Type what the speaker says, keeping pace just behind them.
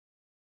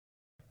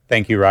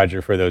Thank you,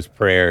 Roger, for those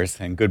prayers.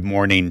 And good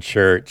morning,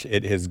 church.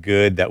 It is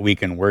good that we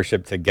can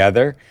worship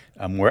together.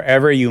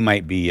 Wherever you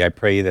might be, I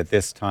pray that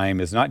this time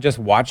is not just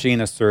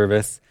watching a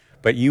service,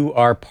 but you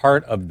are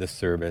part of the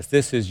service.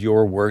 This is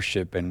your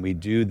worship, and we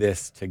do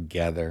this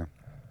together.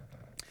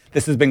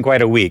 This has been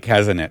quite a week,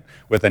 hasn't it?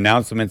 With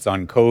announcements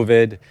on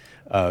COVID,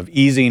 of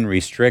easing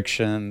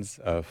restrictions,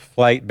 of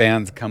flight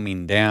bans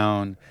coming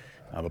down,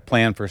 of a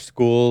plan for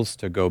schools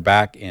to go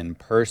back in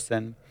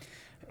person.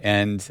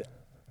 And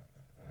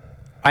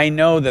I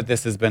know that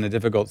this has been a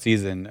difficult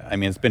season. I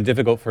mean, it's been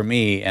difficult for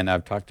me, and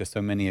I've talked to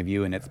so many of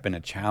you, and it's been a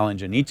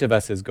challenge, and each of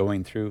us is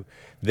going through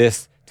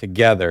this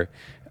together.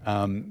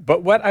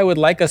 But what I would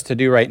like us to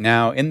do right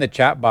now in the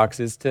chat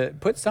box is to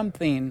put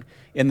something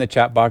in the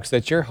chat box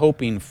that you're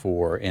hoping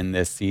for in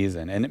this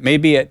season. And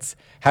maybe it's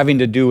having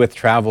to do with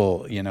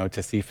travel,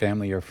 to see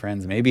family or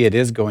friends. Maybe it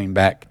is going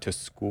back to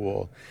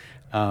school.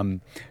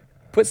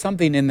 Put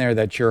something in there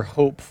that you're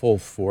hopeful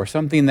for,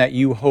 something that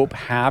you hope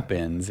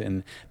happens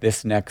in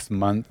this next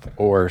month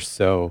or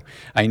so.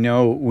 I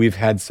know we've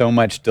had so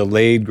much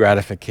delayed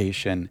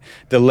gratification,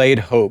 delayed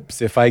hopes.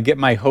 If I get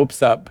my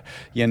hopes up,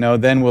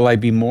 then will I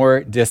be more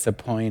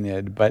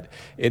disappointed? But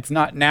it's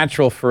not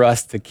natural for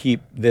us to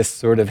keep this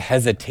sort of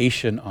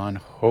hesitation on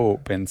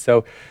hope. And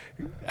so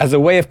as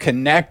a way of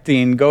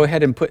connecting, go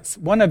ahead and put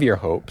one of your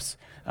hopes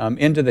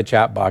into the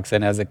chat box,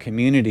 and as a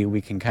community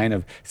we can kind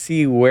of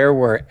see where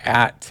we're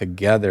at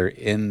together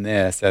in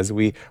this. As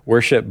we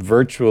worship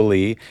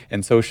virtually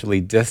and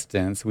socially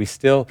distanced, we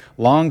still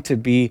long to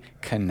be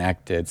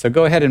connected. So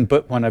go ahead and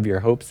put one of your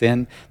hopes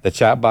in the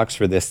chat box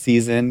for this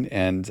season,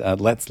 and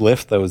let's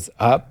lift those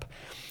up.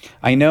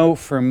 I know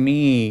for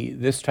me,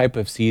 this type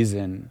of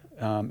season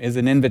is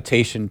an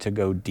invitation to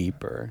go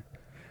deeper,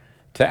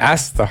 to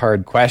ask the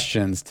hard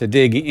questions, to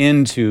dig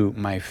into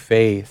my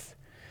faith,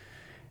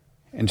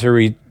 and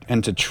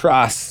to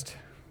trust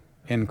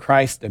in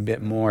Christ a bit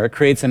more. It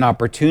creates an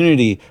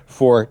opportunity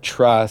for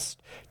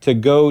trust, to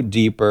go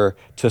deeper,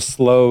 to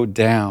slow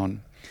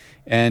down.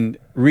 And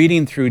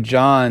reading through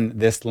John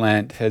this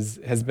Lent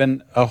has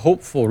been a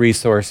hopeful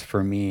resource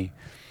for me.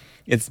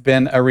 It's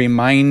been a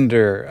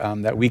reminder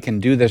that we can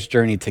do this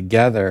journey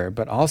together,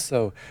 but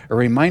also a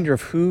reminder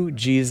of who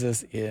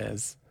Jesus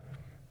is,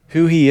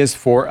 who he is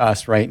for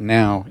us right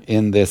now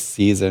in this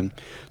season.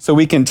 So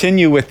we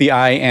continue with the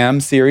I Am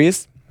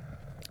series.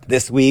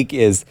 This week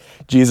is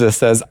Jesus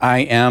says,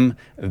 I am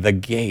the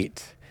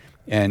gate.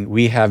 And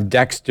we have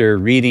Dexter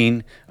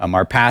reading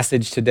our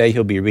passage today.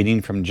 He'll be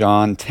reading from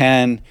John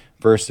 10,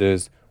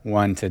 verses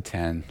 1 to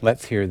 10.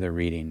 Let's hear the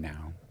reading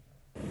now.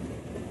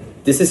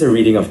 This is a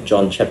reading of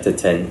John chapter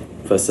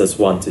 10, verses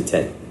 1 to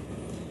 10.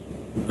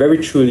 Very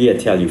truly I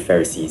tell you,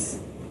 Pharisees,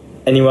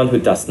 anyone who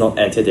does not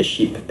enter the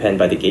sheep pen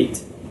by the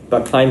gate,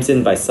 but climbs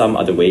in by some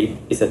other way,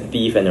 is a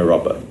thief and a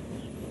robber.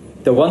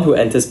 The one who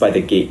enters by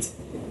the gate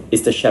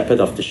is the shepherd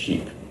of the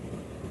sheep.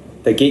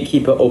 The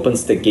gatekeeper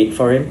opens the gate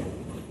for him,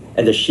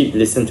 and the sheep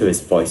listen to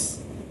his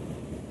voice.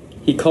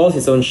 He calls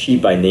his own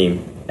sheep by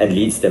name and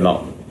leads them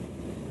out.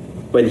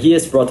 When he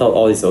has brought out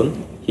all his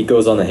own, he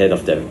goes on ahead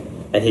of them,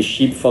 and his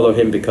sheep follow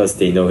him because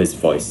they know his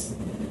voice.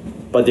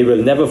 But they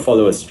will never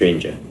follow a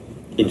stranger.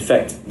 In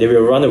fact, they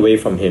will run away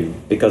from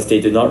him because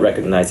they do not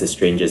recognize a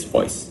stranger's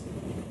voice.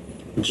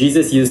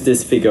 Jesus used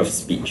this figure of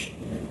speech,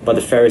 but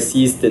the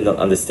Pharisees did not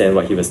understand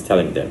what he was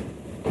telling them.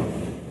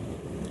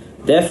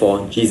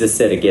 Therefore, Jesus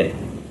said again,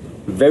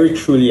 very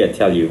truly I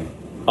tell you,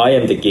 I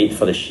am the gate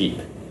for the sheep.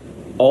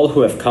 All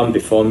who have come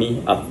before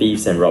me are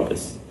thieves and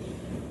robbers,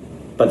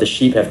 but the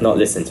sheep have not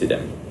listened to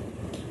them.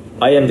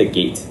 I am the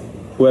gate.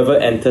 Whoever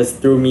enters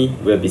through me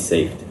will be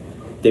saved.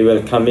 They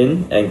will come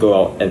in and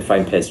go out and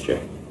find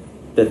pasture.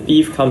 The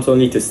thief comes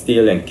only to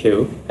steal and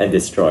kill and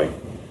destroy.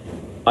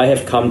 I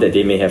have come that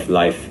they may have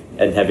life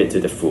and have it to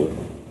the full.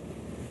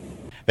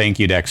 Thank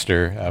you,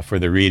 Dexter, for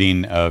the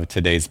reading of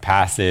today's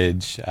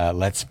passage.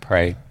 Let's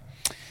pray.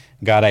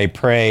 God, I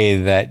pray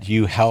that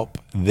you help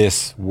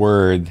this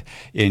word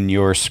in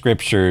your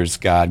scriptures,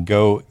 God,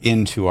 go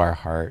into our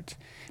heart.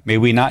 May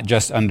we not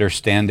just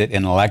understand it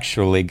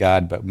intellectually,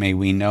 God, but may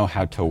we know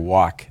how to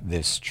walk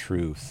this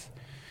truth.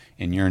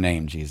 In your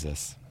name,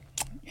 Jesus.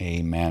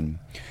 Amen.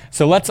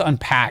 So let's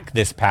unpack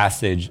this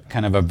passage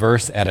kind of a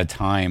verse at a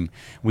time.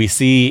 We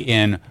see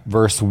in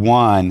verse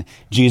 1,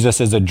 Jesus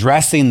is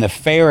addressing the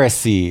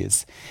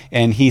Pharisees,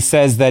 and he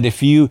says that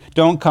if you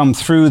don't come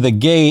through the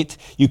gate,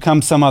 you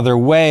come some other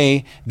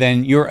way,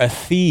 then you're a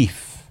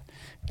thief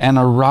and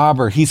a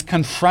robber. He's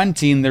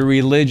confronting the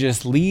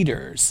religious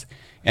leaders,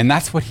 and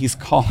that's what he's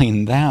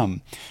calling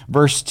them.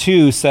 Verse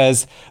 2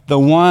 says, the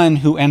one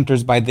who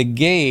enters by the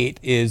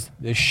gate is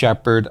the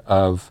shepherd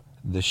of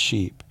the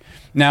sheep.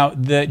 Now,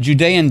 the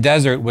Judean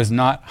desert was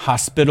not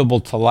hospitable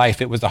to life.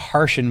 It was a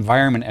harsh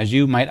environment. As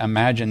you might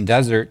imagine,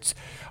 deserts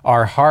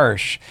are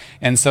harsh.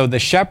 And so the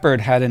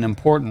shepherd had an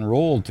important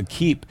role to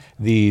keep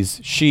these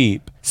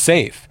sheep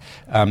safe,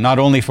 not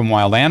only from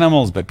wild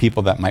animals, but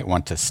people that might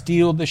want to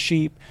steal the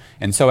sheep.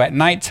 And so at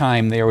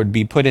nighttime, they would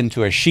be put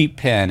into a sheep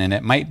pen, and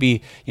it might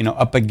be,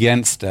 up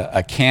against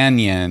a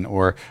canyon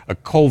or a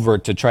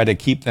culvert to try to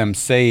keep them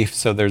safe.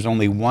 So there's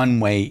only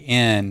one way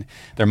in.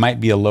 There might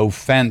be a low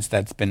fence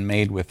that's been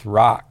made with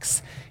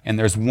rocks, and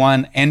there's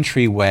one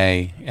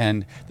entryway,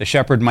 and the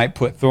shepherd might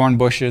put thorn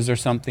bushes or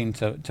something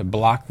to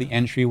block the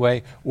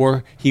entryway,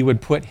 or he would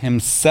put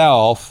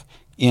himself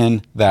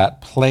in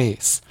that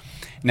place.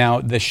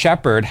 Now, the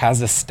shepherd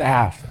has a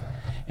staff,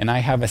 and I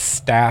have a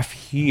staff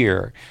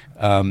here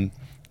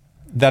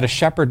that a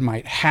shepherd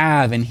might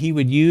have, and he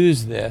would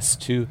use this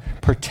to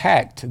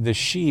protect the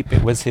sheep.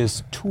 It was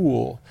his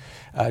tool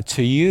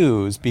to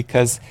use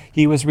because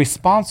he was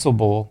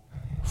responsible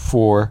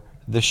for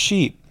the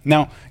sheep.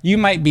 Now, you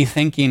might be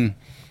thinking,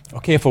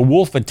 okay, if a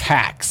wolf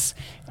attacks,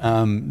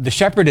 the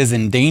shepherd is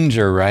in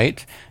danger,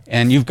 right?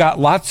 And you've got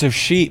lots of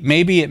sheep.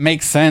 Maybe it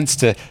makes sense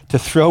to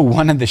throw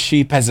one of the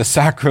sheep as a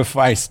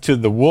sacrifice to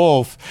the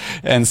wolf.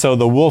 And so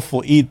the wolf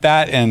will eat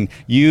that and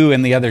you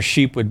and the other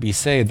sheep would be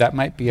saved. That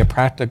might be a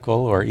practical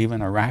or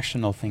even a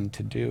rational thing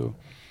to do.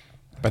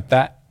 But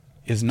that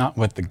is not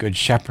what the Good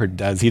Shepherd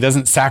does. He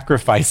doesn't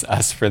sacrifice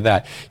us for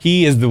that.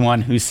 He is the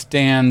one who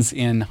stands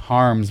in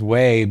harm's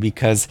way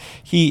because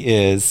he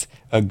is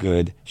a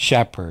good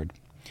shepherd.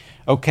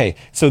 Okay,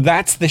 so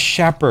that's the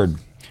shepherd.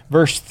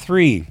 Verse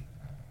 3,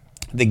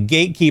 the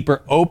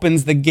gatekeeper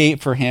opens the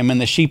gate for him, and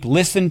the sheep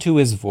listen to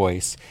his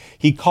voice.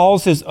 He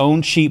calls his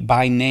own sheep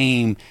by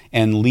name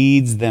and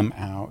leads them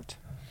out.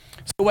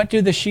 So what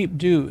do the sheep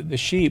do? The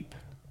sheep,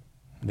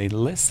 they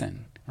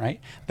listen, right?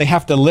 They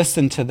have to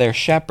listen to their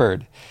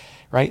shepherd,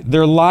 right?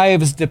 Their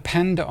lives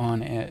depend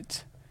on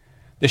it.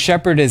 The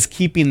shepherd is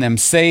keeping them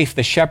safe.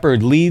 The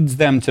shepherd leads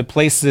them to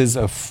places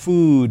of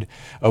food,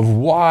 of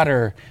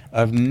water,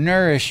 of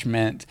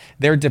nourishment.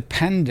 They're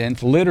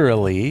dependent,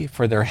 literally,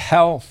 for their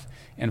health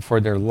and for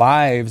their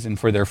lives and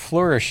for their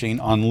flourishing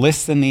on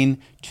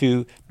listening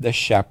to the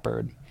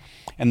shepherd.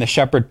 And the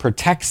shepherd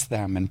protects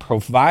them and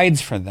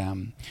provides for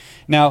them.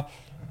 Now,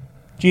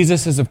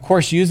 Jesus is, of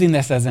course, using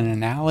this as an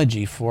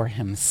analogy for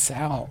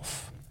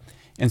himself.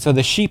 And so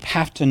the sheep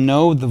have to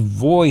know the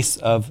voice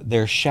of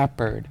their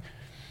shepherd.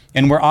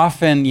 And we're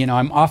often,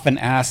 I'm often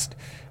asked,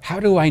 how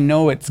do I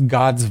know it's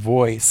God's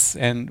voice?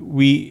 And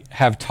we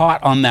have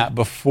taught on that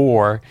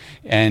before,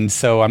 and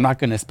so I'm not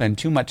going to spend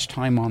too much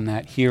time on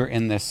that here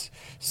in this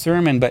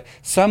sermon, but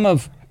some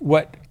of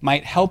what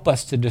might help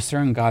us to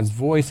discern God's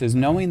voice is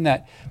knowing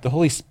that the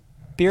Holy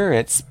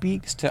Spirit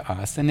speaks to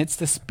us, and it's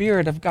the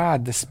Spirit of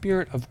God, the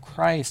Spirit of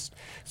Christ.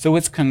 So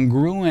it's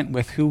congruent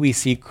with who we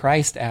see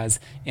Christ as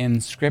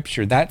in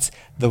Scripture. That's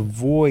the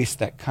voice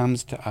that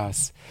comes to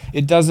us.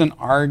 It doesn't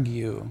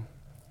argue.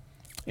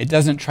 It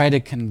doesn't try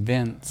to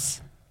convince.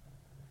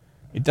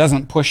 It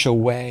doesn't push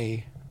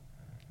away.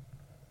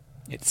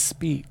 It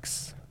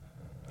speaks.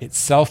 It's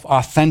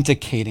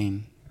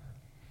self-authenticating.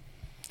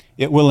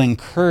 It will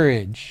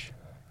encourage.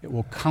 It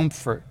will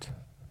comfort.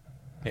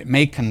 It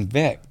may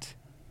convict,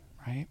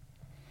 right?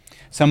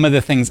 Some of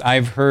the things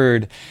I've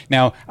heard,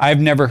 now I've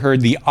never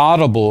heard the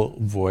audible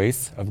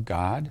voice of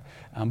God,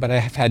 but I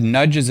have had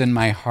nudges in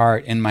my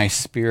heart, in my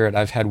spirit.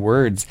 I've had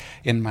words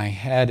in my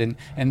head.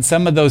 And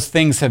some of those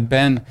things have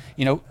been,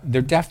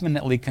 they're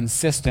definitely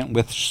consistent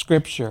with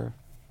Scripture.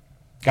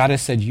 God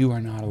has said, you are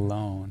not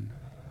alone.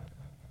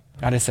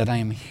 God has said, I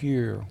am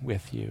here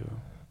with you.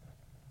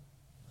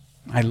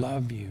 I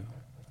love you.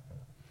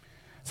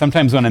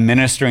 Sometimes when I'm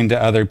ministering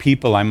to other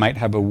people, I might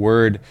have a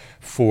word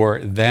for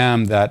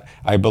them that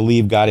I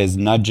believe God is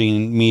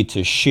nudging me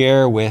to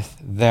share with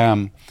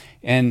them.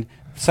 And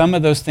some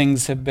of those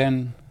things have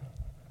been,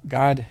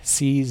 God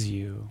sees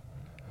you.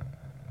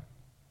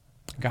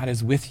 God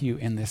is with you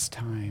in this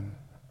time.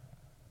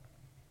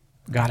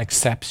 God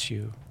accepts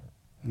you.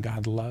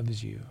 God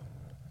loves you.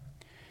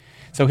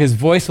 So his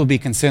voice will be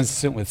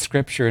consistent with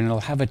Scripture, and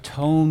it'll have a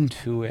tone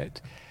to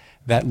it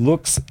that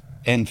looks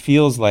and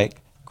feels like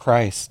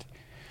Christ.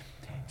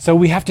 So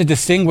we have to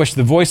distinguish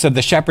the voice of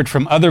the shepherd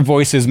from other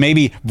voices,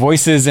 maybe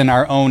voices in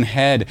our own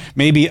head,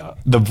 maybe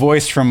the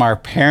voice from our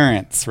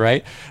parents,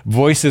 right?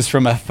 Voices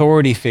from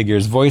authority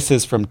figures,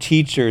 voices from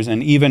teachers,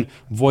 and even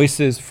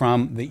voices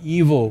from the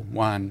evil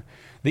one.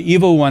 The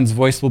evil one's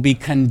voice will be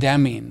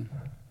condemning.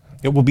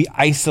 It will be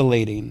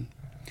isolating.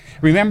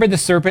 Remember the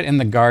serpent in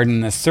the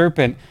garden. The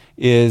serpent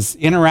is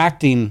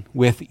interacting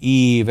with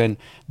Eve, and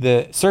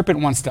the serpent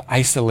wants to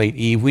isolate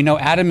Eve. We know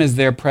Adam is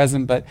there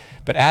present, but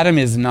Adam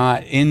is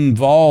not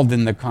involved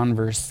in the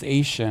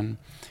conversation.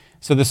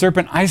 So the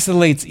serpent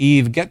isolates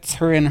Eve, gets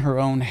her in her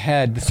own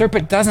head. The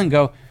serpent doesn't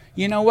go,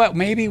 you know what,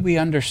 maybe we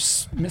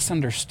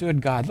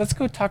misunderstood God. Let's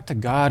go talk to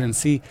God and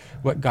see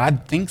what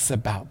God thinks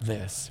about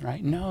this,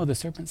 right? No, the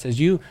serpent says,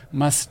 you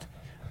must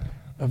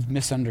have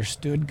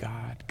misunderstood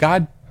God.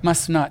 God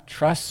must not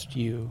trust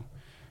you.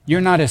 You're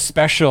not as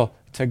special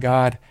to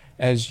God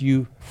as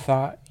you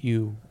thought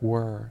you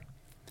were.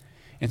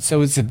 And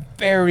so it's a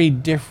very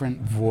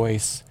different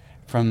voice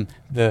from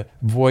the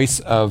voice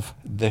of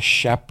the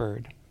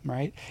shepherd,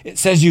 right? It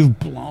says you've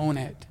blown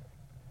it,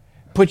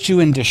 puts you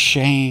into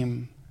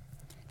shame,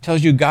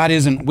 tells you God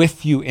isn't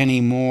with you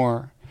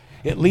anymore.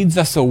 It leads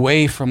us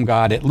away from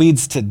God. It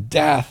leads to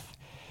death.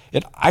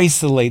 It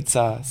isolates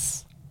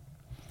us.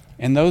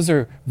 And those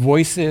are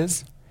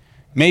voices,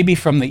 maybe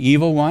from the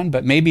evil one,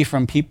 but maybe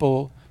from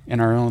people in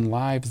our own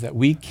lives that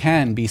we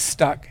can be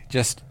stuck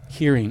just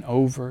hearing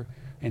over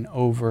and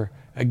over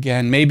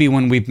again. Maybe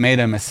when we've made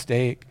a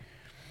mistake.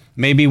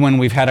 Maybe when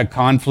we've had a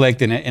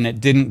conflict and it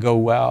didn't go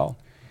well.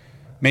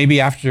 Maybe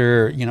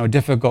after, a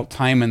difficult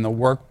time in the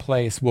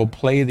workplace, we'll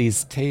play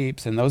these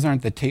tapes, and those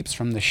aren't the tapes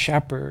from the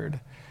shepherd.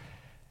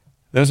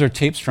 Those are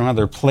tapes from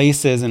other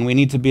places, and we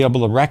need to be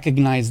able to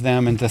recognize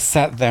them and to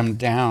set them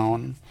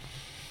down.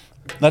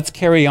 Let's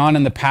carry on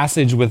in the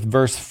passage with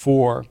verse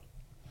 4.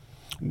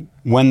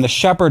 When the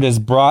shepherd has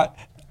brought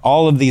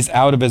all of these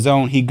out of his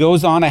own, he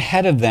goes on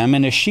ahead of them,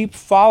 and his sheep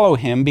follow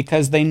him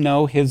because they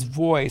know his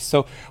voice.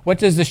 So what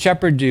does the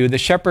shepherd do? The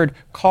shepherd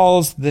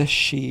calls the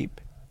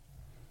sheep.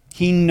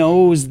 He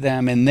knows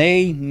them, and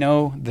they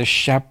know the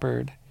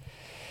shepherd.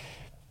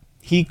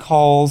 He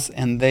calls,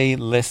 and they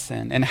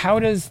listen. And how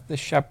does the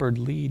shepherd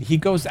lead? He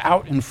goes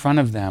out in front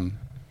of them,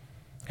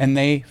 and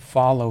they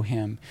follow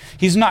him.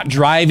 He's not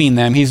driving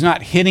them. He's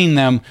not hitting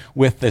them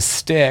with the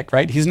stick,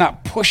 right? He's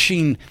not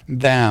pushing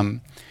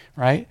them,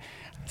 right?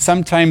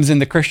 Sometimes in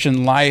the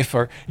Christian life,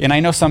 and I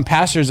know some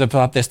pastors have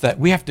thought this, that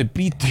we have to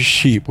beat the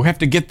sheep. We have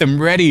to get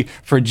them ready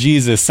for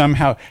Jesus,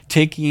 somehow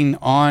taking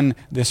on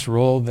this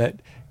role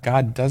that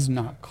God does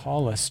not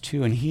call us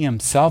to, and he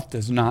himself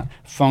does not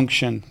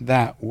function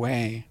that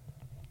way.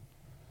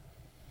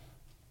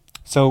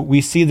 So we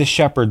see the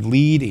shepherd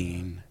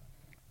leading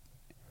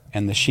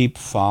and the sheep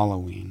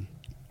following.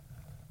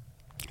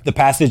 The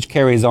passage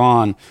carries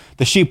on.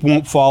 The sheep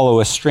won't follow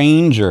a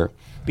stranger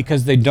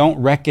because they don't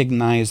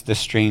recognize the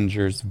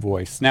stranger's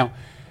voice. Now,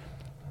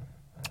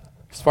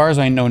 as far as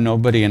I know,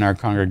 nobody in our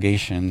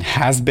congregation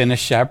has been a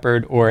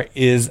shepherd or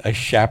is a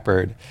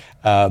shepherd.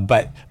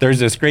 But there's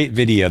this great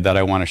video that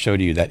I want to show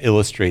to you that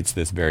illustrates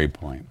this very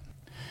point.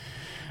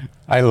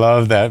 I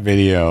love that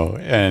video,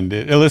 and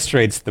it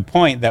illustrates the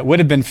point that would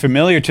have been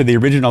familiar to the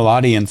original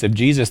audience of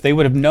Jesus. They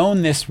would have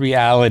known this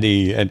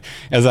reality. And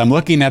as I'm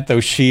looking at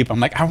those sheep, I'm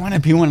like, I want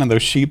to be one of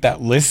those sheep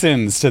that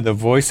listens to the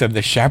voice of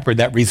the shepherd,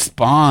 that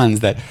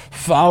responds, that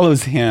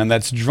follows him,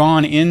 that's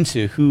drawn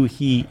into who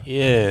he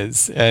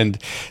is.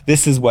 And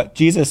this is what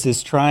Jesus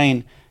is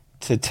trying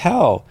to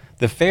tell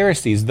the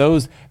Pharisees,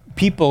 those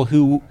people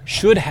who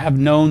should have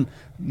known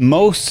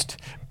most,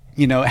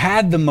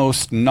 had the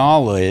most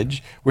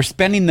knowledge, were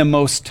spending the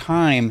most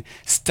time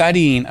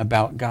studying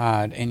about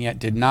God, and yet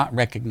did not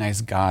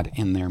recognize God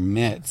in their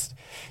midst.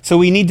 So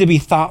we need to be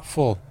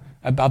thoughtful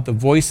about the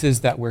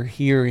voices that we're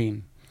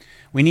hearing.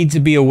 We need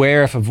to be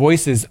aware if a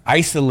voice is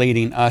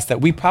isolating us,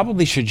 that we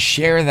probably should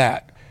share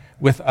that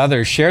with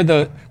others, share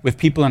with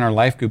people in our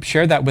life group,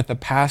 share that with the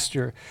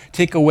pastor,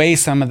 take away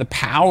some of the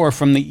power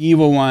from the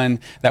evil one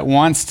that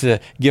wants to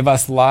give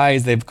us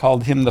lies. They've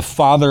called him the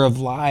father of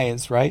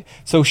lies, right?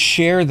 So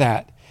share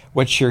that,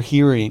 what you're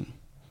hearing.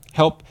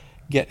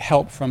 Get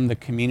help from the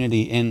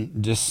community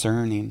in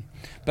discerning.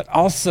 But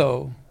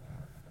also,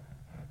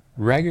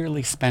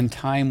 regularly spend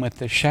time with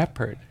the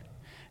shepherd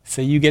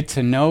so you get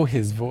to know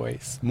his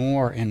voice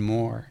more and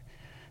more.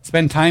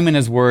 Spend time in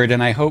his word,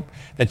 and I hope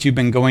that you've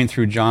been going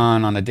through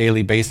John on a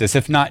daily basis.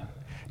 If not,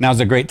 now's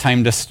a great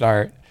time to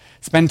start.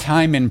 Spend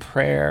time in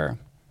prayer,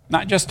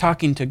 not just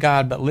talking to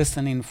God, but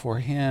listening for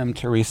him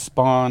to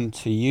respond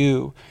to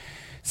you.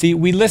 See,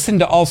 we listen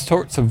to all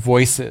sorts of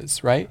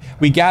voices, right?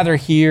 We gather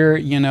here,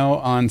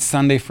 on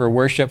Sunday for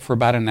worship for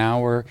about an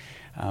hour.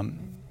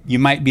 You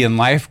might be in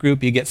life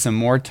group, you get some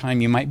more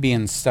time. You might be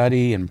in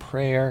study and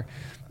prayer.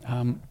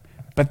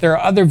 But there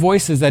are other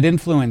voices that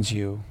influence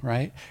you,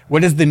 right?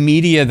 What is the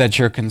media that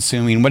you're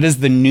consuming? What is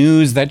the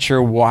news that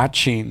you're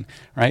watching,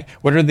 right?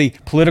 What are the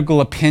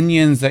political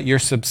opinions that you're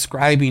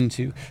subscribing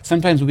to?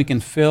 Sometimes we can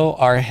fill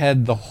our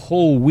head the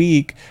whole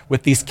week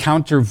with these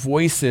counter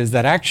voices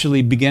that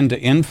actually begin to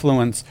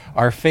influence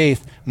our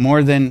faith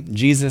more than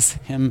Jesus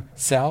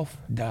himself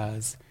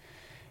does.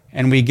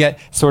 And we get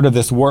sort of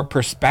this warped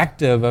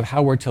perspective of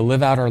how we're to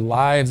live out our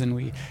lives, and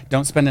we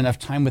don't spend enough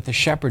time with the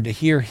shepherd to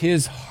hear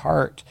his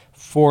heart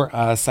for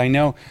us. I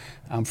know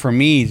for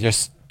me,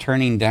 just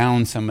turning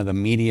down some of the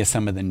media,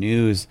 some of the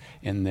news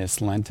in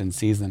this Lenten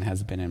season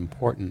has been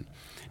important.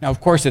 Now, of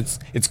course,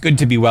 it's good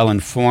to be well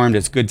informed.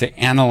 It's good to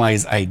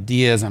analyze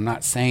ideas. I'm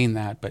not saying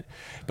that,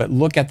 but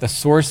look at the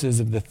sources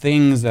of the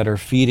things that are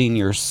feeding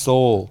your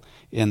soul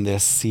in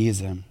this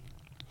season.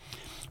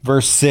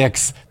 Verse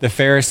 6, the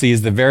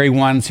Pharisees, the very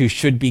ones who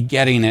should be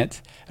getting it,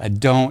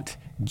 don't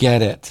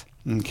get it,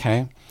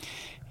 okay?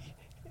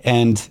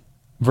 And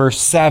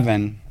verse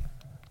 7,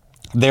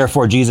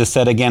 therefore, Jesus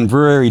said again,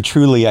 very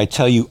truly, I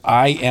tell you,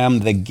 I am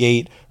the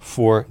gate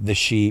for the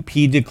sheep.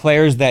 He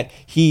declares that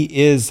he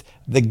is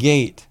the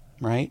gate,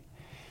 right?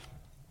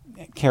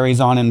 It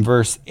carries on in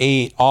verse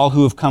 8, all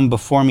who have come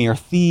before me are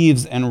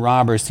thieves and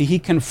robbers. See, he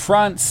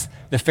confronts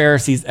the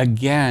Pharisees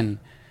again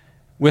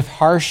with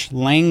harsh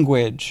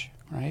language,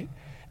 right?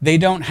 They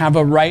don't have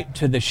a right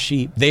to the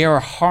sheep. They are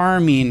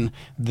harming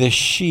the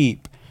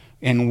sheep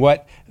in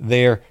what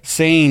they're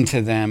saying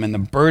to them and the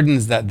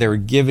burdens that they're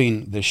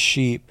giving the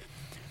sheep.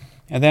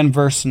 And then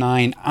verse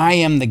 9, I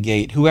am the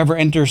gate. Whoever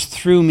enters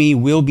through me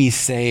will be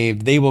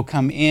saved. They will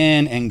come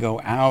in and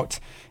go out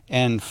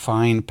and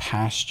find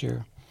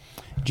pasture.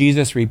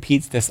 Jesus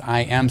repeats this I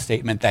am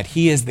statement that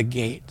he is the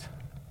gate.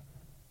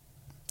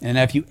 And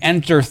if you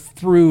enter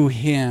through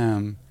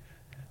him,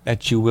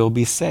 that you will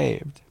be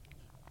saved.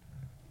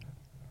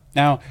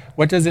 Now,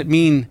 what does it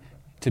mean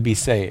to be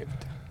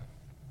saved?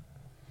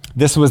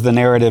 This was the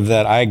narrative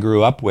that I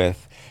grew up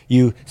with.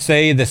 You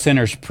say the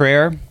sinner's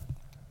prayer.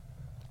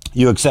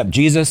 You accept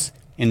Jesus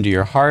into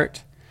your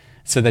heart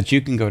so that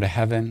you can go to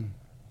heaven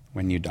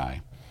when you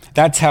die.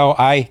 That's how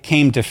I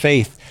came to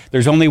faith.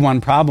 There's only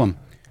one problem.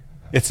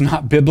 It's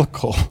not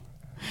biblical.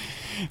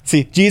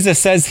 See, Jesus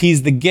says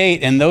he's the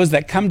gate and those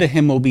that come to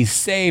him will be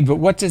saved. But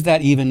what does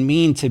that even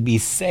mean to be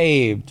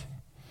saved?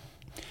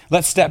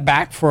 Let's step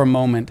back for a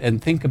moment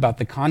and think about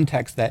the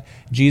context that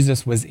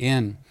Jesus was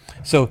in.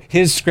 So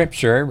his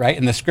scripture, right,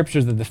 and the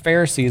scriptures of the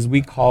Pharisees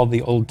we call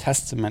the Old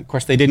Testament. Of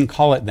course, they didn't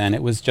call it then.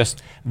 It was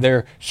just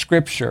their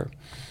scripture.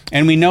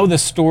 And we know the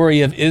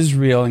story of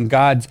Israel and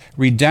God's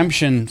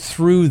redemption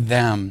through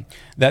them,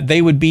 that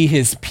they would be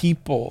his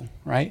people,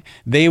 right?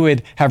 They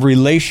would have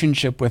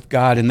relationship with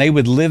God and they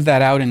would live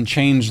that out and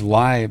change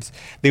lives.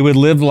 They would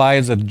live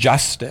lives of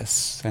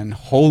justice and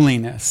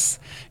holiness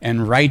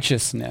and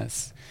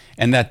righteousness,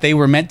 and that they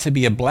were meant to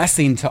be a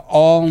blessing to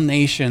all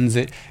nations.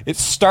 It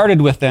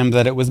started with them,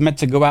 that it was meant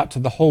to go out to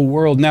the whole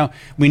world. Now,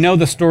 we know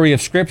the story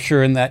of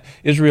Scripture and that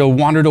Israel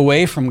wandered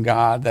away from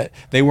God, that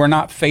they were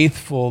not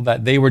faithful,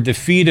 that they were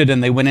defeated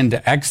and they went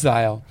into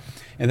exile.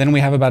 And then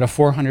we have about a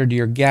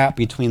 400-year gap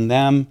between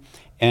them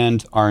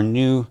and our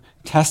New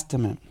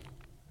Testament.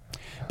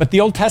 But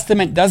the Old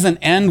Testament doesn't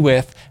end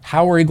with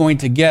how are we going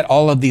to get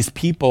all of these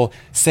people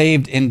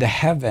saved into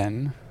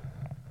heaven.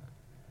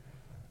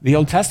 The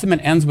Old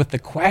Testament ends with the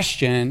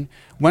question,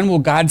 when will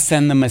God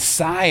send the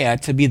Messiah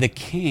to be the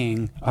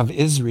king of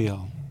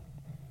Israel?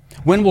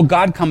 When will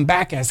God come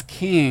back as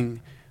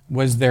king?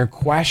 Was their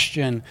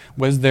question,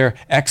 was their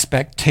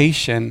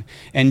expectation.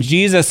 And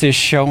Jesus is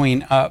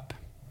showing up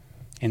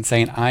and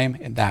saying, I'm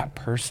that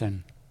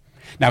person.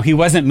 Now, he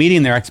wasn't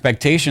meeting their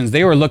expectations.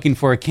 They were looking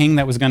for a king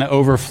that was going to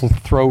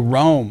overthrow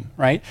Rome,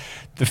 right?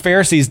 The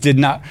Pharisees did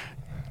not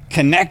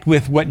connect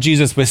with what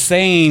Jesus was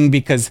saying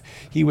because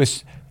he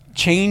was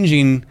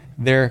changing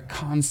their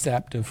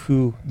concept of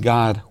who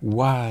God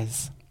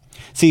was.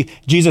 See,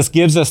 Jesus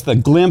gives us the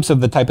glimpse of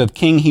the type of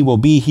king he will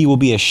be. He will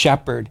be a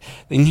shepherd,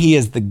 and he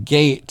is the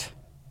gate.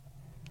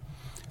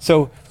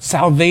 So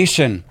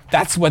salvation,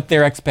 that's what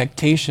their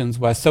expectations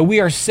was. So we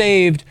are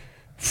saved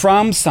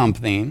from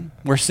something.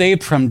 We're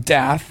saved from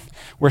death.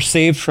 We're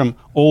saved from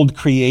old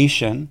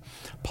creation.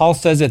 Paul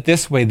says it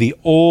this way, the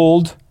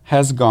old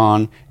has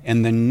gone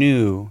and the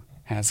new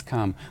has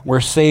come. We're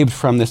saved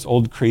from this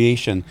old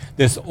creation,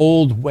 this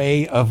old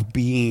way of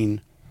being.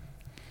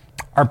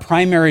 Our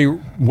primary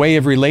way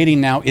of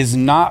relating now is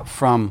not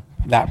from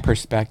that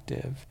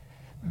perspective.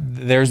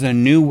 There's a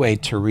new way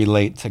to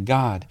relate to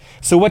God.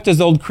 So what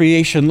does old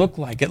creation look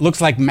like? It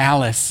looks like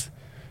malice.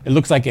 It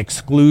looks like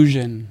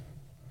exclusion.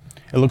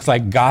 It looks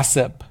like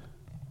gossip,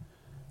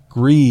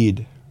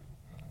 greed,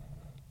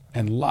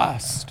 and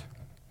lust.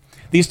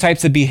 These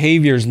types of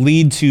behaviors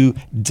lead to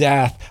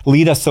death,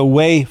 lead us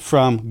away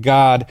from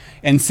God,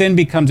 and sin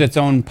becomes its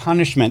own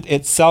punishment.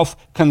 It's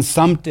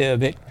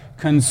self-consumptive. It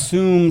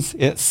consumes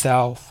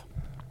itself.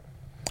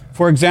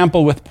 For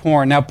example, with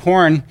porn. Now,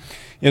 porn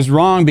is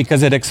wrong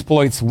because it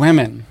exploits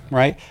women,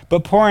 right?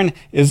 But porn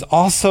is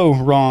also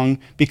wrong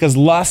because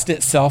lust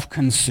itself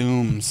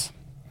consumes.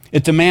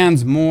 It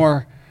demands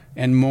more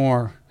and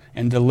more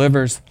and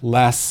delivers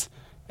less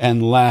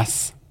and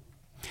less.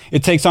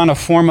 It takes on a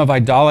form of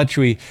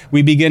idolatry.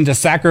 We begin to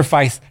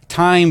sacrifice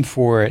time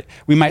for it.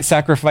 We might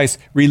sacrifice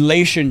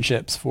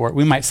relationships for it.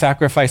 We might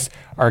sacrifice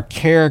our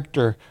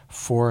character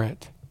for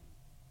it.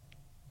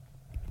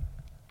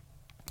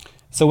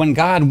 So when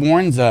God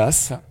warns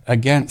us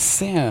against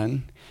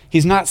sin,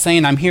 he's not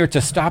saying, I'm here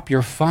to stop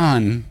your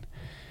fun.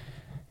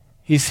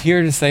 He's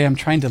here to say, I'm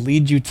trying to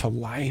lead you to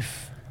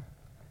life.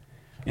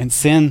 And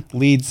sin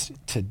leads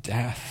to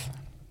death.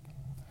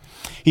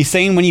 He's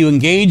saying when you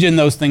engage in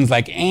those things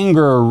like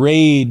anger or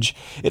rage,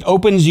 it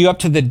opens you up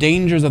to the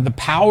dangers of the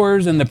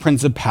powers and the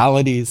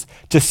principalities,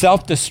 to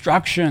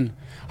self-destruction,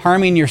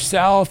 harming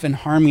yourself and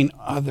harming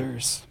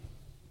others.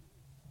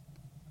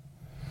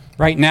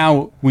 Right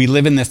now, we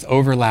live in this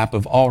overlap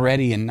of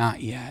already and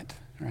not yet,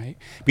 right?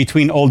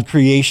 Between old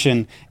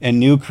creation and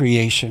new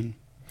creation.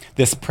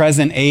 This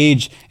present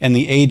age and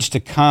the age to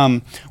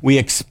come, we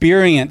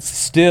experience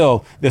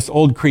still this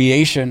old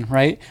creation,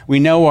 right? We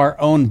know our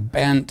own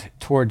bent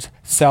towards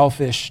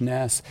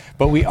selfishness,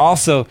 but we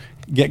also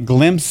get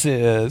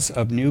glimpses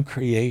of new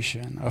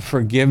creation, of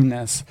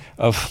forgiveness,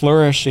 of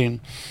flourishing.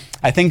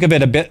 I think of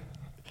it a bit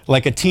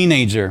like a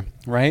teenager,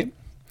 right?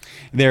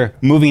 they're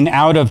moving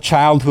out of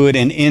childhood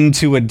and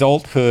into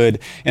adulthood.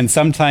 And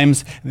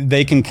sometimes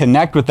they can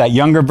connect with that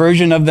younger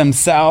version of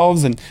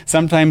themselves. And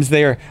sometimes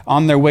they're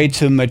on their way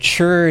to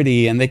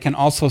maturity and they can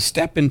also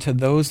step into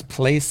those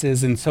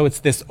places. And so it's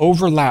this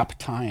overlap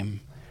time.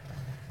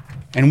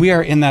 And we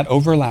are in that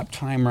overlap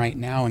time right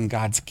now in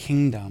God's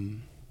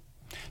kingdom.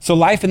 So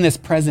life in this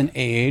present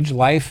age,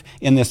 life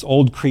in this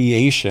old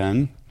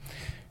creation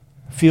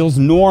feels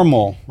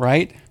normal,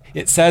 right?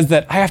 It says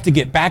that I have to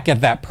get back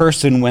at that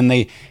person when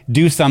they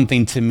do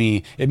something to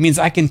me. It means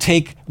I can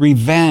take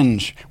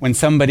revenge when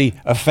somebody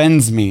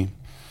offends me.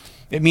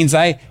 It means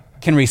I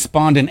can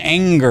respond in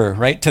anger,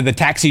 right, to the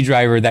taxi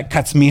driver that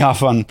cuts me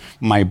off on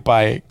my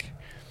bike.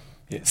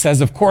 It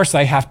says, of course,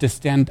 I have to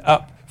stand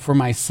up for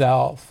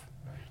myself.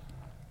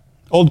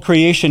 Old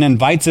creation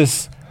invites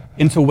us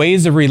into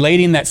ways of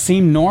relating that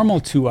seem normal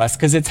to us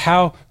because it's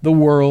how the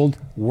world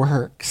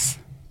works.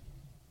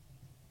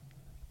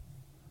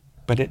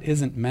 But it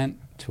isn't meant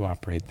to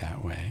operate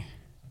that way.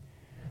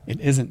 It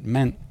isn't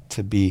meant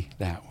to be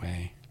that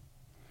way.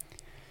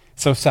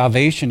 So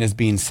salvation is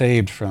being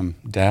saved from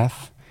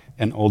death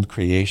and old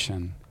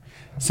creation.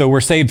 So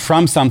we're saved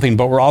from something,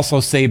 but we're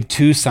also saved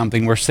to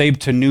something. We're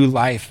saved to new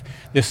life,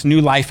 this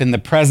new life in the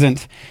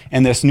present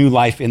and this new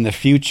life in the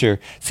future.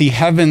 See,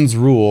 heaven's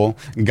rule,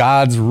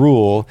 God's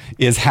rule,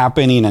 is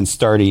happening and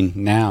starting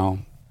now.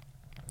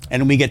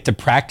 And we get to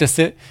practice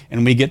it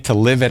and we get to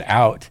live it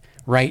out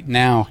right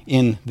now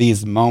in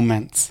these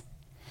moments.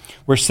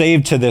 We're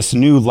saved to this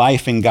new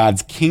life in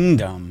God's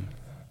kingdom.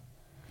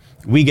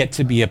 We get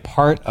to be a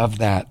part of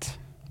that.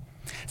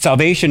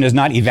 Salvation is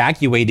not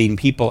evacuating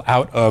people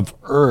out of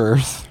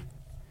earth.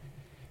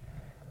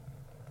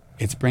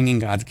 It's bringing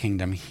God's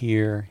kingdom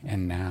here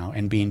and now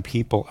and being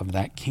people of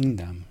that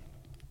kingdom.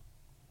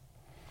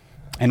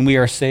 And we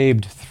are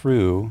saved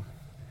through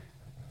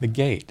the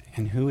gate.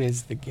 And who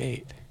is the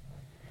gate?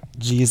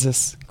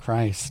 Jesus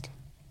Christ.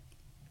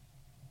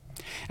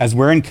 As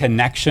we're in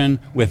connection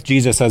with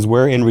Jesus, as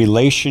we're in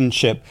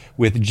relationship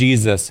with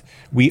Jesus,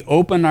 we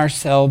open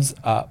ourselves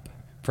up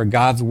for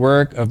God's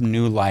work of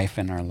new life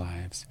in our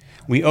lives.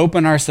 We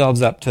open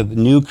ourselves up to the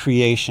new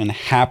creation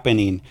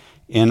happening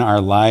in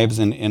our lives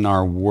and in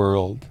our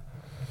world.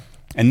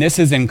 And this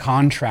is in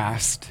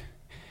contrast,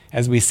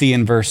 as we see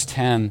in verse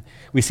 10.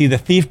 We see the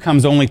thief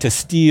comes only to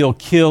steal,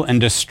 kill, and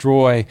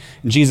destroy.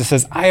 And Jesus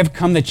says, I have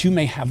come that you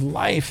may have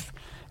life,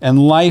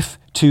 and life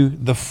to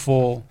the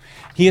full.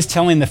 He is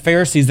telling the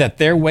Pharisees that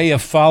their way of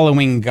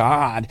following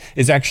God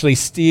is actually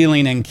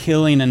stealing and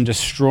killing and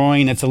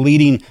destroying. It's a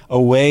leading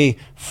away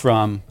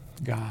from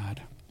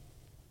God.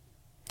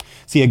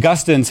 See,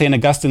 St.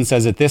 Augustine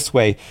says it this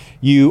way: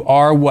 you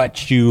are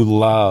what you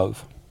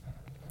love,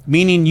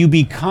 meaning you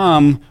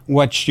become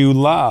what you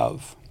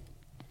love.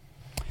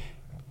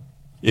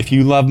 If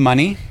you love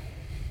money,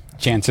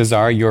 chances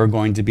are you're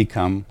going to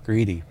become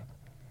greedy.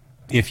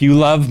 If you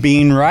love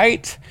being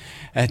right,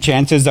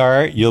 chances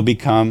are you'll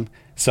become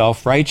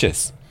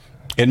self-righteous.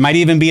 It might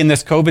even be in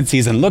this COVID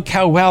season. Look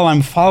how well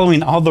I'm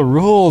following all the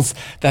rules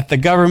that the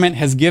government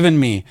has given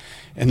me.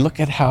 And look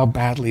at how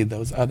badly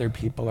those other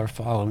people are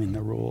following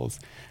the rules.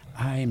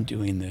 I'm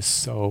doing this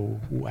so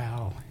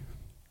well.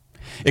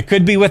 It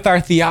could be with our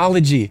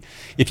theology.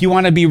 If you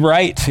want to be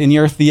right in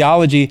your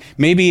theology,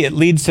 maybe it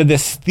leads to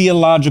this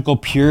theological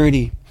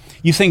purity.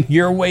 You think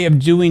your way of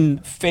doing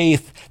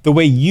faith, the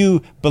way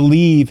you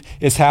believe,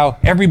 is how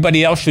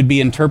everybody else should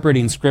be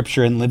interpreting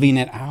Scripture and living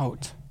it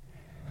out.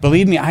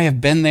 Believe me, I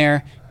have been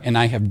there and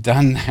I have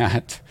done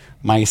that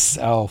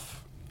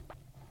myself.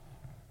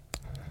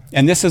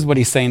 And this is what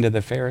he's saying to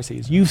the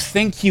Pharisees. You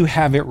think you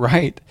have it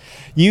right.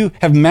 You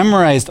have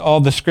memorized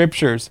all the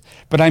Scriptures,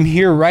 but I'm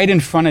here right in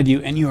front of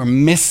you and you are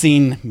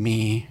missing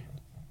me.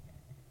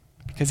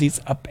 Because he's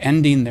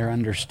upending their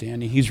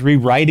understanding. He's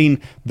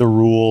rewriting the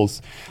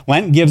rules.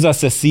 Lent gives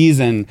us a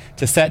season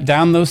to set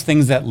down those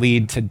things that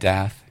lead to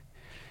death.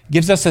 It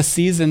gives us a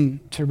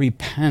season to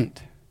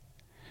repent,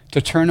 to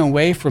turn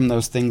away from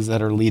those things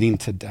that are leading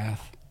to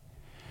death.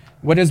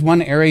 What is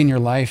one area in your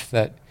life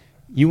that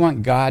you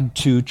want God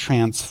to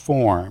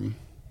transform?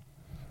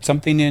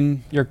 Something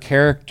in your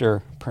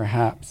character,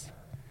 perhaps.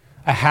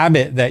 A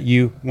habit that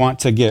you want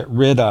to get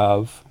rid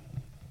of.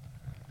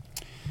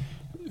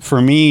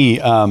 For me,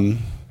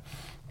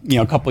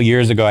 a couple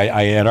years ago,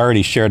 I had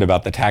already shared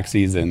about the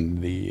taxis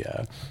and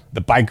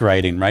the bike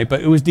riding, right?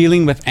 But it was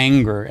dealing with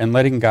anger and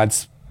letting God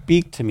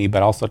speak to me,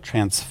 but also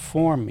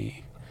transform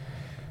me.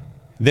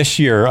 This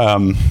year,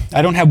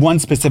 I don't have one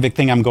specific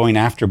thing I'm going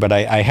after, but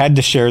I had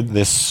to share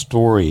this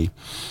story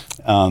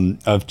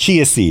of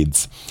chia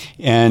seeds.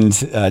 And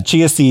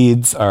chia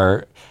seeds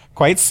are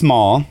quite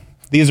small.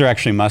 These are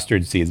actually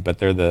mustard seeds, but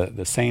they're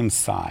the same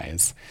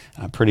size,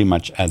 pretty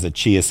much as a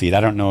chia seed.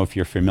 I don't know if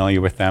you're familiar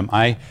with them.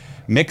 I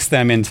mix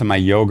them into my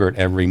yogurt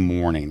every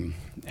morning.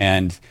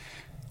 And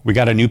we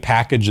got a new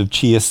package of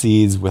chia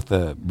seeds with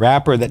a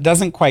wrapper that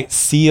doesn't quite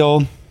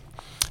seal.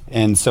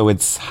 And so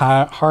it's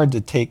hard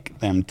to take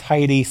them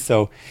tidy.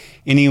 So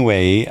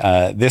anyway,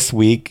 this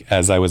week,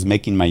 as I was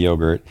making my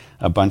yogurt,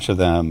 a bunch of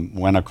them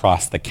went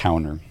across the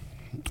counter.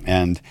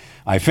 And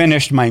I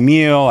finished my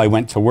meal. I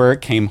went to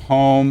work, came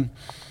home,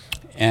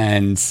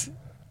 and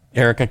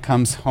Erica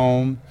comes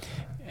home,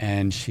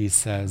 and she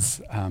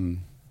says,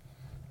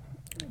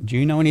 do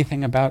you know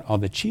anything about all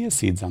the chia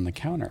seeds on the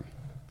counter?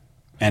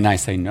 And I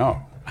say,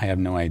 no, I have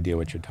no idea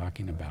what you're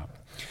talking about.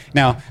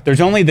 Now,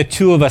 there's only the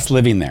two of us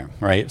living there,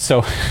 right?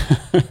 So,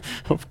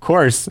 of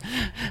course,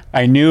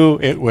 I knew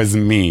it was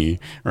me,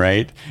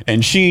 right?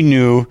 And she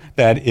knew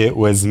that it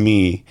was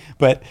me.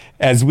 But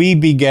as we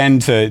began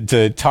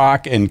to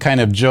talk and kind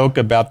of joke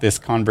about this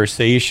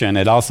conversation,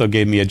 it also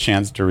gave me a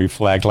chance to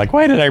reflect, like,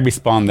 why did I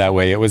respond that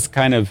way? It was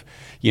kind of,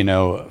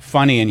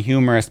 funny and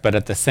humorous, but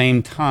at the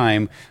same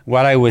time,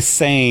 what I was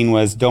saying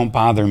was, don't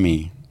bother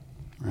me,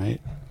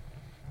 right?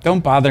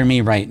 Don't bother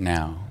me right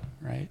now,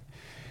 right?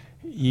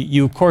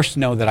 You of course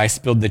know that I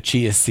spilled the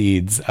chia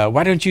seeds.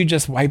 Why don't you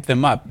just wipe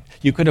them up?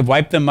 You could have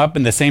wiped them up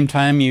in the same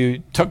time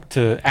you took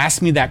to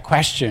ask me that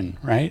question,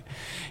 right?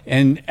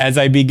 And as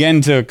I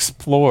began to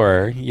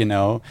explore,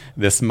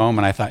 this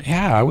moment, I thought,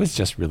 yeah, I was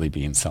just really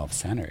being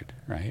self-centered,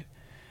 right?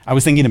 I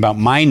was thinking about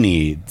my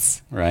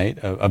needs, right,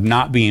 of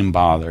not being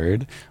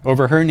bothered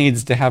over her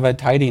needs to have a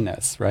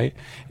tidiness, right?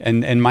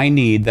 And my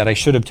need that I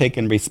should have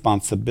taken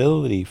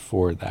responsibility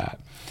for that.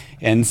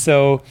 And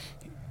so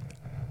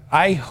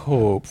I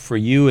hope for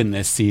you in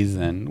this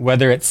season,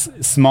 whether it's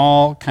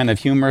small kind of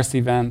humorous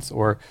events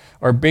or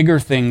bigger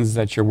things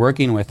that you're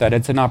working with, that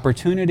it's an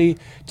opportunity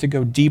to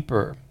go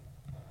deeper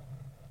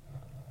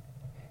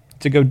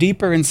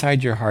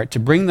inside your heart, to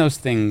bring those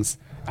things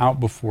out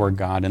before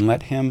God and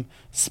let him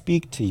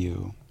speak to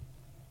you.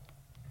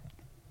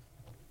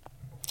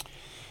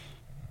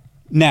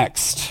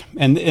 Next,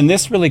 and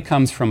this really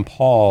comes from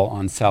Paul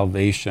on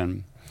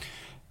salvation.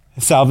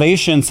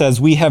 Salvation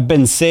says we have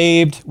been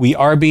saved, we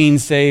are being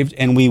saved,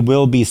 and we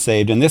will be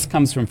saved. And this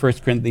comes from 1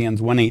 Corinthians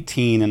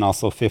 1:18 and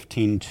also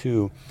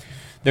 15:2.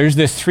 There's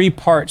this three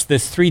parts,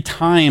 this three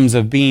times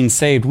of being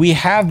saved. We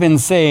have been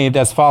saved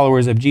as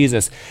followers of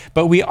Jesus,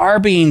 but we are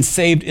being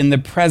saved in the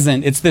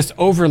present. It's this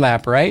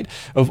overlap, right,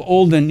 of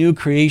old and new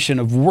creation,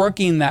 of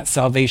working that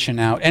salvation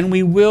out. And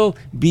we will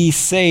be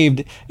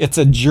saved. It's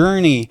a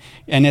journey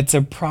and it's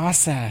a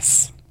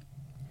process.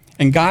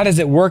 And God is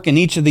at work in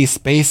each of these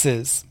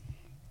spaces.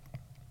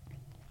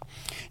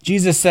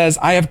 Jesus says,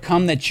 I have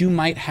come that you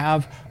might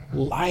have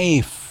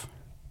life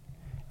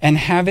and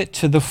have it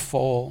to the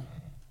full.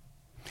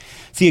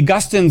 See,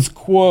 Augustine's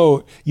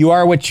quote, you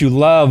are what you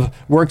love,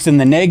 works in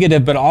the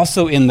negative, but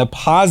also in the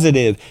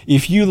positive.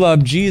 If you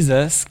love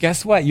Jesus,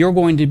 guess what? You're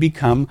going to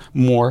become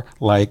more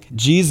like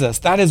Jesus.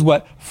 That is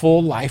what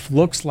full life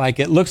looks like.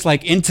 It looks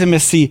like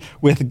intimacy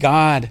with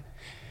God,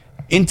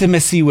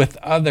 intimacy with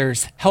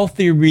others,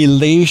 healthy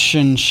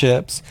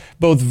relationships,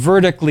 both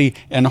vertically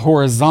and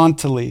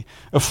horizontally,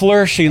 a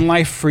flourishing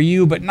life for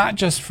you, but not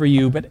just for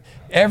you, but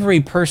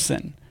every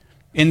person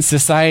in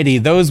society,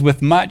 those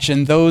with much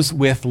and those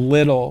with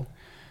little.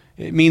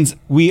 It means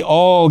we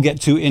all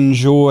get to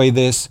enjoy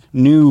this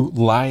new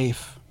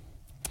life.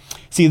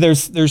 See,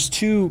 there's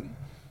two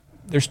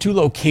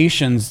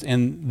locations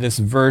in this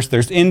verse.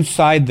 There's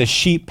inside the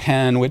sheep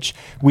pen, which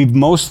we've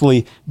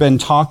mostly been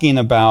talking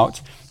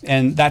about,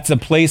 and that's a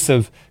place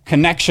of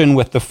connection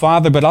with the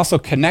Father, but also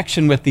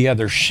connection with the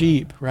other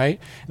sheep,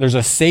 right? There's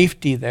a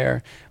safety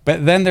there.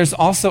 But then there's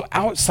also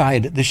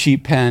outside the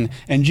sheep pen,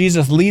 and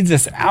Jesus leads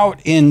us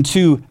out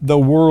into the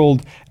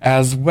world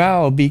as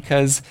well,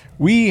 because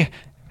we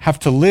have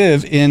to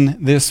live in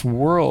this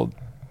world.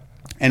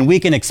 And we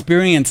can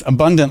experience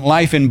abundant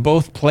life in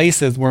both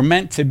places. We're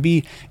meant to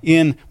be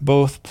in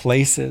both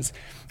places.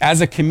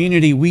 As a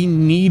community, we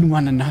need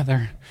one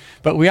another,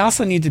 but we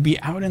also need to be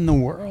out in the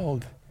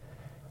world.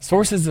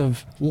 Sources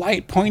of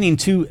light pointing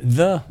to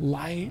the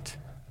light,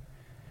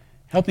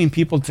 helping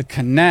people to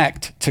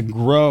connect, to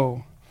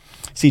grow.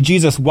 See,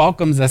 Jesus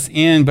welcomes us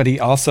in, but he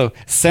also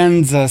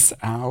sends us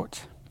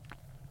out.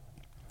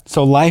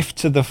 So life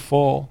to the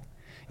full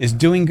is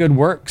doing good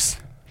works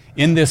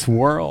in this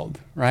world,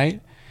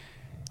 right?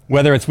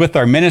 Whether it's with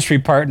our ministry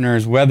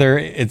partners, whether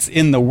it's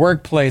in the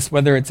workplace,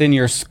 whether it's in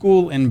your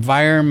school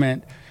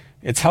environment,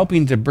 it's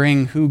helping to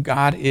bring who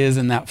God is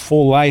and that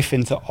full life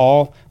into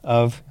all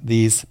of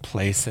these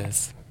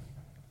places.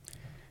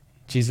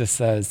 Jesus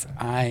says,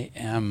 I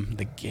am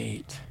the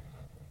gate.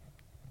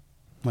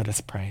 Let us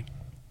pray.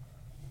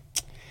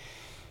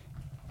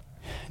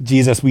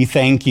 Jesus, we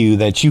thank you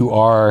that you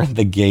are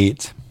the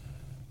gate.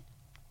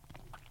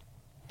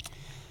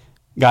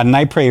 God, and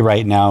I pray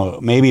right now,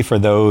 maybe for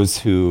those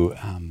who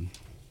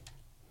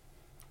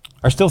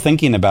are still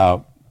thinking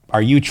about,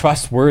 are you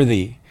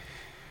trustworthy?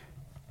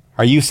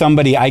 Are you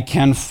somebody I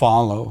can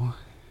follow?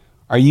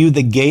 Are you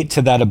the gate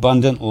to that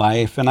abundant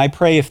life? And I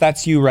pray if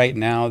that's you right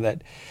now,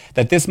 that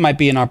this might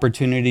be an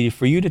opportunity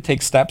for you to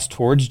take steps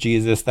towards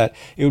Jesus, that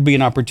it would be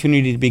an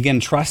opportunity to begin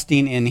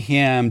trusting in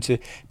him, to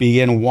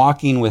begin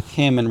walking with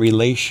him in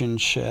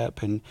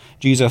relationship. And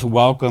Jesus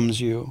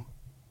welcomes you.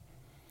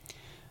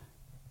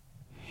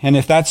 And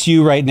if that's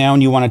you right now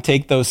and you want to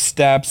take those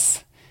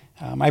steps,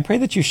 I pray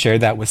that you share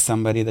that with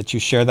somebody,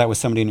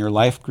 in your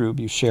life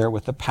group, you share it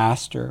with a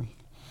pastor.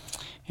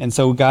 And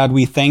so, God,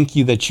 we thank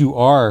you that you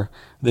are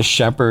the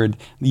shepherd.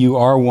 You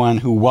are one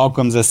who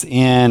welcomes us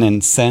in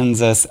and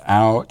sends us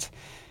out.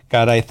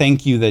 God, I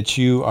thank you that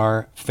you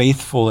are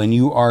faithful and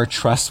you are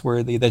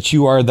trustworthy, that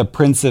you are the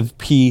Prince of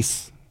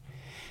Peace.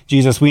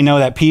 Jesus, we know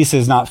that peace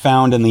is not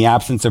found in the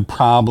absence of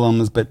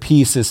problems, but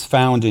peace is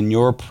found in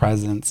your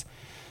presence.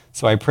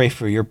 So I pray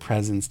for your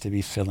presence to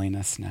be filling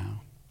us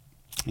now.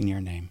 In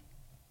your name,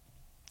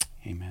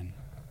 amen.